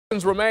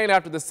Remain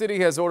after the city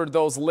has ordered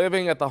those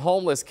living at the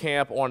homeless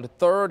camp on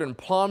 3rd and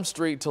Plum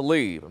Street to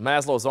leave.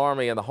 Maslow's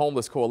Army and the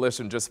Homeless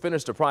Coalition just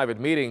finished a private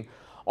meeting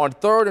on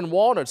 3rd and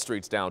Walnut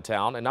Streets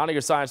downtown. And 9 on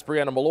your Side's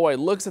Brianna Malloy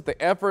looks at the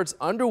efforts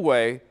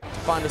underway to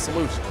find a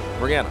solution.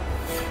 Brianna.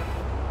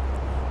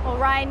 Well,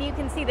 Ryan, you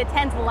can see the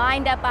tents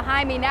lined up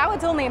behind me. Now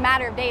it's only a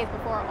matter of days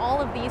before all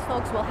of these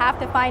folks will have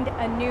to find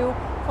a new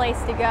place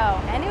to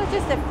go. And it was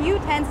just a few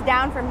tents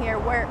down from here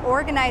where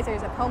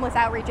organizers of homeless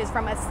outreaches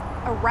from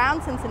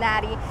around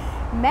Cincinnati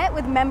met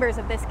with members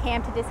of this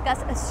camp to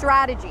discuss a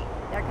strategy.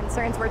 Their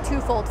concerns were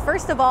twofold.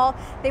 First of all,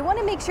 they want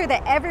to make sure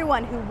that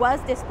everyone who was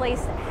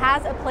displaced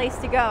has a place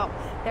to go.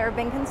 There have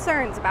been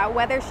concerns about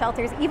whether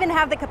shelters even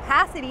have the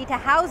capacity to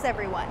house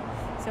everyone.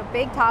 So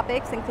big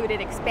topics included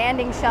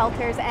expanding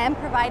shelters and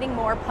providing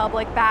more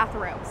public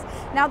bathrooms.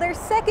 Now their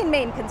second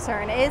main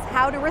concern is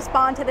how to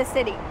respond to the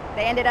city.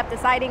 They ended up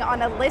deciding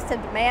on a list of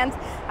demands.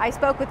 I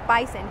spoke with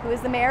Bison, who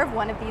is the mayor of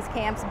one of these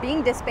camps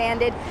being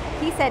disbanded.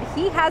 He said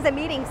he has a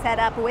meeting set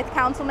up with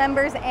council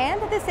members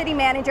and the city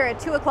manager at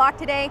 2 o'clock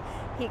today.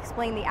 He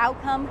explained the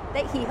outcome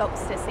that he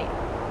hopes to see.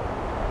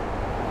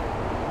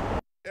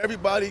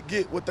 Everybody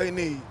get what they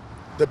need.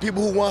 The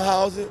people who want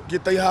housing,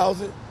 get their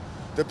housing.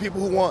 The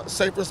people who want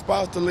safer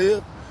spots to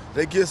live,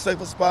 they get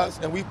safer spots,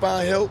 and we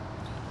find help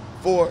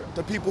for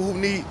the people who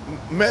need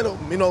mental,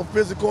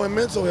 physical and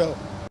mental help.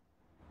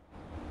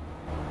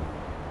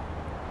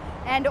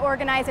 And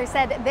organizers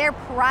said their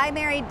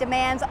primary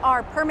demands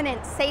are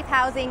permanent safe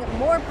housing,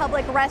 more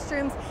public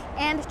restrooms,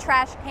 and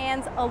trash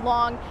cans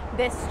along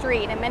this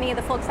street. And many of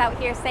the folks out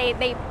here say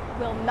they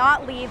will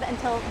not leave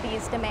until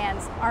these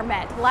demands are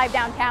met. Live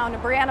downtown,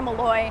 Brianna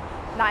Malloy,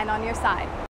 9 on your Side.